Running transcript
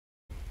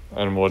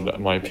And would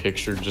my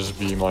picture just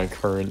be my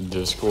current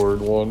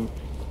Discord one?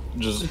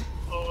 Just.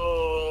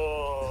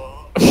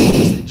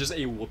 Just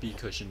a whoopee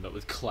cushion, but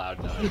with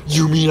Cloud9.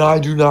 You mean I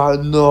do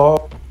not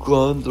know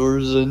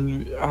contours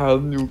and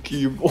have new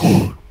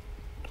keyboard?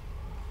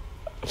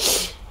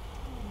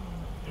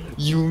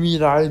 You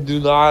mean I do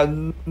not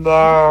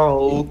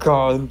know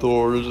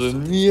contours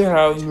and me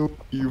have new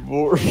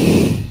keyboard?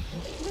 You're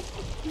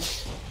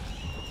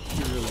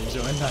really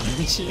enjoying that,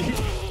 aren't you?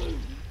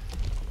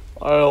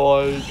 I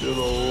like it a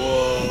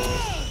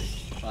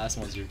lot. Last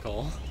one's your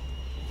call.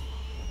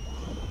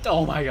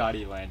 Oh my god,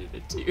 he landed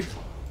it too.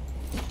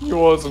 He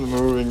wasn't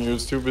moving, he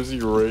was too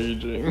busy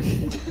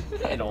raging.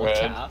 In all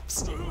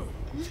caps.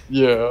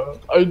 Yeah,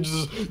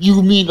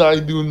 you mean I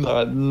do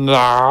not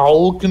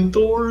know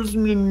contours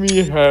and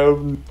me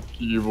have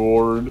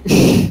keyboard?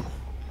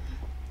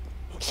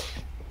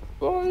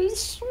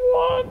 Nice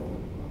one.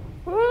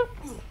 Huh?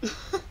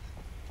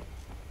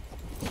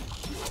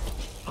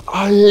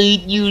 I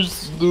hate you,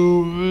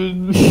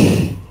 stupid.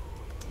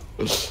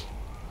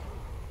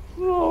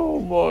 Oh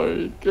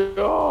my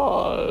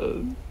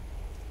god.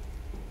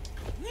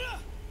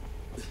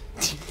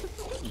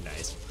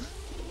 Nice.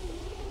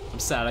 I'm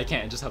sad I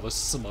can't just have a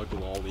smug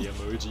lolly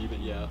emoji, but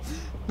yeah.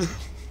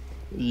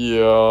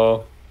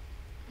 Yeah.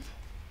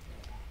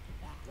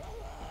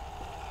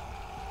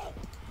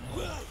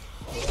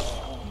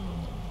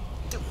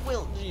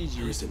 Well,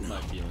 GG,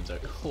 my feelings are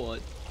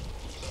what?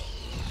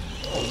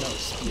 Oh no,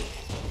 split.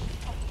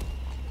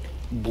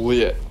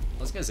 Blit.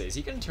 I was gonna say, is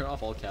he gonna turn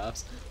off all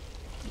caps?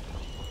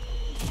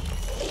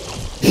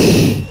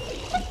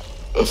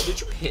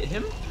 Did you hit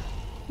him?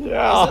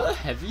 Yeah. Is that a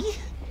heavy?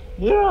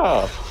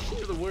 Yeah.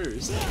 You're the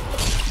worst.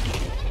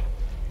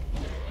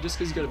 Just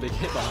because you got a big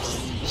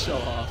hitbox, you show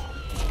off.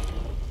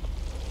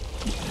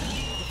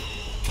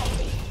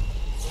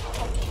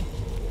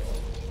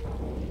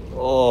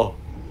 Oh.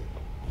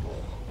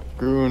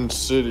 Goon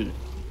City.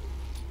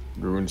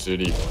 Goon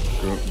City.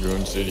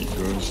 Goon City.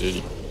 Goon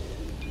City.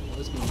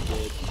 This one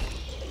did.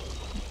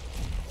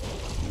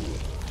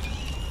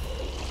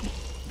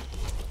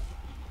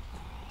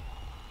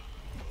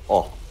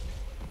 Oh.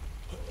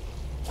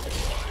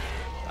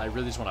 I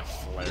really just want to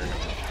flare him in the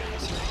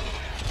face.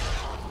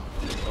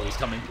 Oh, he's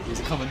coming.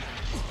 He's coming.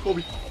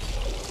 Kobe.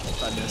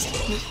 I missed.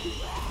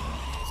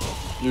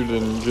 You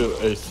didn't get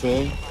a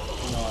thing?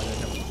 No, I didn't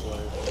have a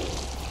flare.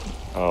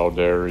 How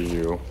dare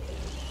you?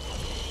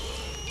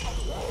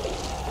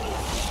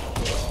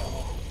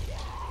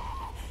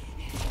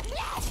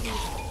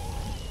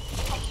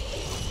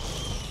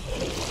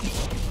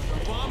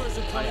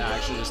 I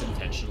actually just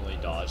intentionally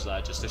dodged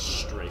that just to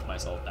strafe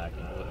myself back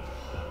into it.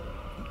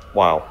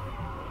 Wow.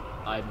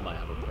 I might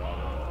have a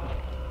problem.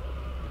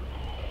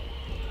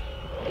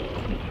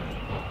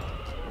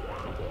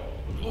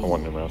 I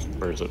want a mouse.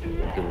 Where is it?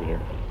 Give it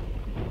here.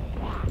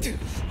 Did you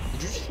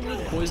just hear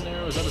the poison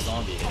arrow? Is that a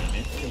zombie hitting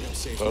me?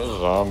 That's a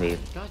zombie.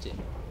 Gotcha.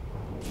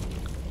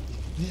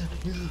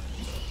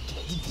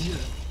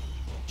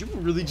 Did you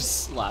really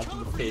just slap him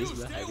in the face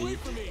with a heavy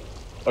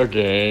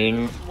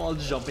Again. while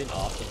jumping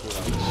off the bridge?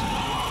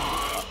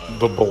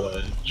 The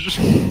bledge.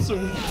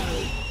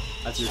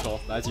 That's your call.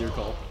 That's your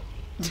call.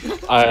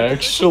 I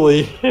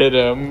actually hit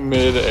him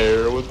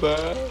mid-air with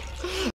that.